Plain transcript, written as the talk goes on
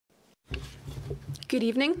Good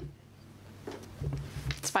evening.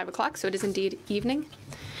 It's 5 o'clock, so it is indeed evening.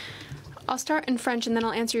 I'll start in French and then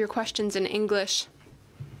I'll answer your questions in English.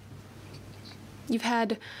 You've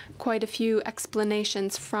had quite a few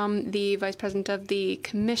explanations from the Vice President of the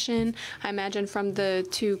Commission, I imagine from the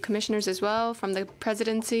two commissioners as well, from the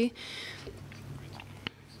presidency.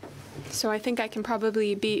 So I think I can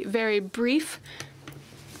probably be very brief.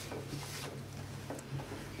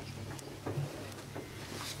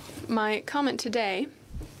 My comment today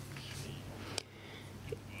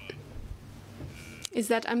is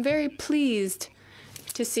that I'm very pleased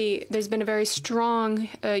to see there's been a very strong,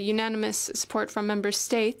 unanimous support from member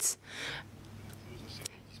states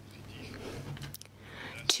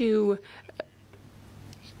to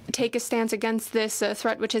take a stance against this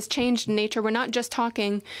threat, which has changed nature. We're not just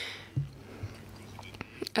talking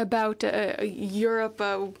about Europe,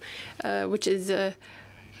 which is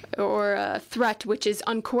or a threat which is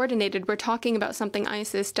uncoordinated. We're talking about something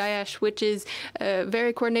ISIS, Daesh, which is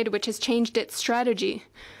very coordinated, which has changed its strategy.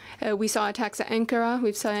 We saw attacks at Ankara,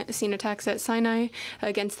 we've seen attacks at Sinai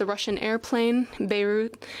against the Russian airplane,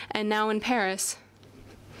 Beirut, and now in Paris.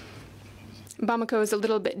 Bamako is a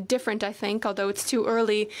little bit different, I think, although it's too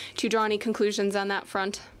early to draw any conclusions on that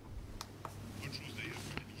front.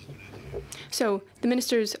 So the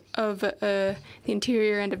ministers of the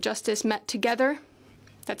Interior and of Justice met together.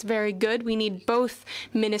 That's very good. We need both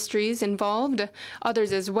ministries involved,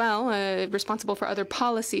 others as well, responsible for other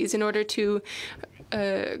policies, in order to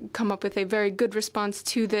come up with a very good response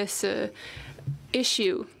to this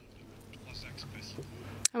issue.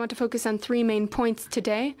 I want to focus on three main points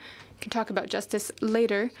today. We can talk about justice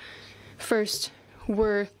later. First,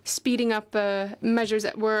 we're speeding up measures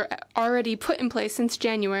that were already put in place since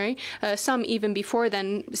January, some even before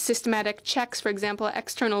then, systematic checks, for example, at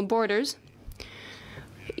external borders,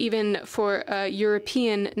 even for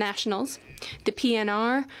European nationals, the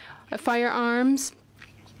PNR, firearms,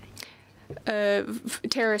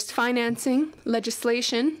 terrorist financing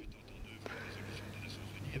legislation,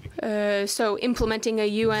 so implementing a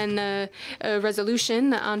UN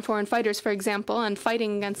resolution on foreign fighters, for example, and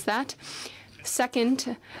fighting against that.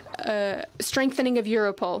 Second, strengthening of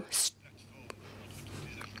Europol.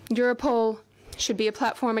 Europol should be a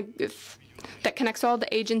platform that connects all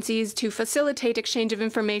the agencies to facilitate exchange of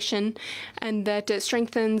information and that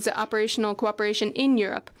strengthens operational cooperation in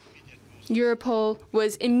Europe. Europol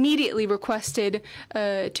was immediately requested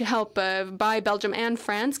to help by Belgium and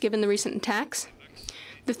France, given the recent attacks.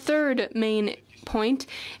 The third main point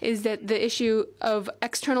is that the issue of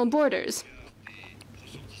external borders.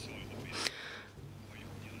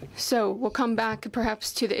 So we'll come back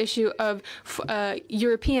perhaps to the issue of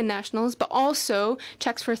European nationals, but also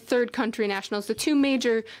checks for third country nationals. The two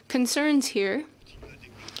major concerns here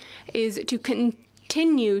is to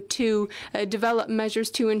continue to develop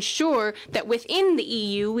measures to ensure that within the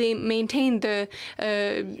EU we maintain within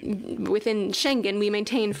Schengen we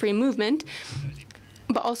maintain free movement,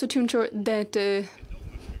 but also to ensure that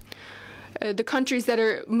the countries that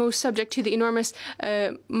are most subject to the enormous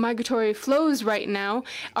migratory flows right now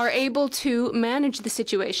are able to manage the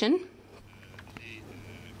situation,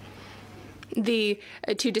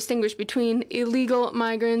 to distinguish between illegal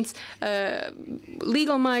migrants,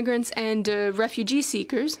 legal migrants, and refugee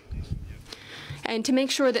seekers, and to make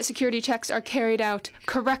sure that security checks are carried out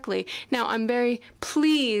correctly. Now, I'm very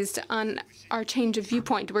pleased on our change of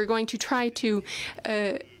viewpoint. We're going to try to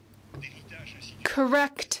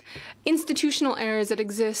correct institutional errors that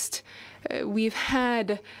exist. We've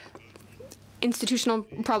had institutional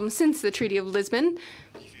problems since the Treaty of Lisbon,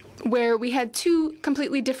 where we had two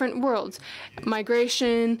completely different worlds: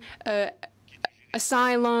 migration,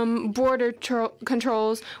 asylum, border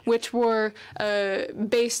controls, which were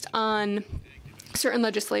based on certain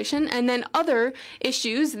legislation, and then other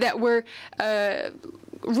issues that were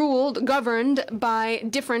governed by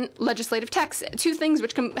different legislative texts, two things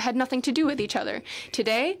which had nothing to do with each other.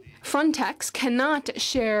 Today, Frontex cannot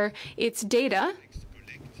share its data.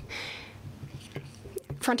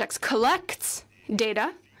 Frontex collects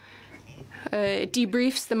data,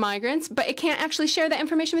 debriefs the migrants, but it can't actually share that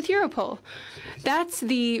information with Europol. That's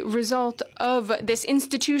the result of this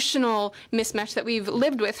institutional mismatch that we've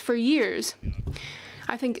lived with for years.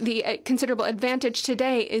 I think the considerable advantage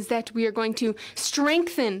today is that we are going to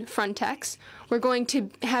strengthen Frontex. We're going to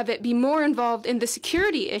have it be more involved in the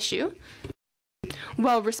security issue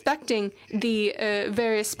while respecting the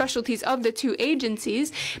various specialties of the two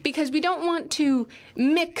agencies, because we don't want to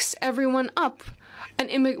mix everyone up.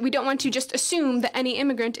 We don't want to just assume that any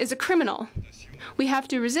immigrant is a criminal. We have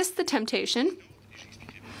to resist the temptation,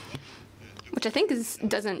 which I think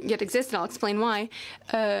doesn't yet exist, and I'll explain why,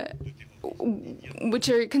 which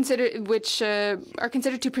are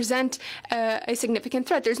considered to present a significant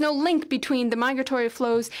threat. There's no link between the migratory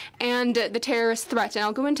flows and the terrorist threat, and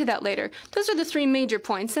I'll go into that later. Those are the three major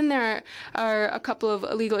points. Then there are a couple of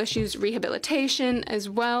legal issues, rehabilitation as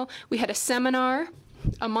well. We had a seminar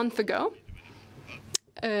a month ago.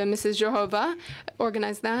 Mrs. Kerchove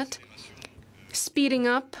organized that, speeding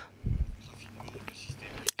up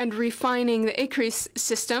and refining the ECRIS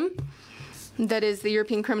system, that is the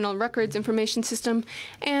European Criminal Records Information System,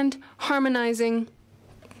 and harmonizing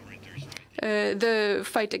the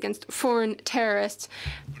fight against foreign terrorists.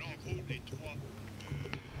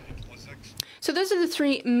 So those are the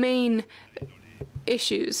three main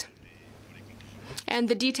issues. And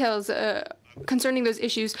the details concerning those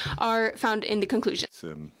issues are found in the conclusion.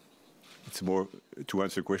 It's more to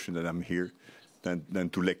answer a question that I'm here than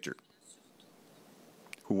to lecture.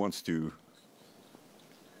 Who wants to?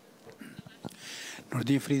 نور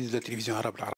الدين فريد للتلفزيون العربي العربي.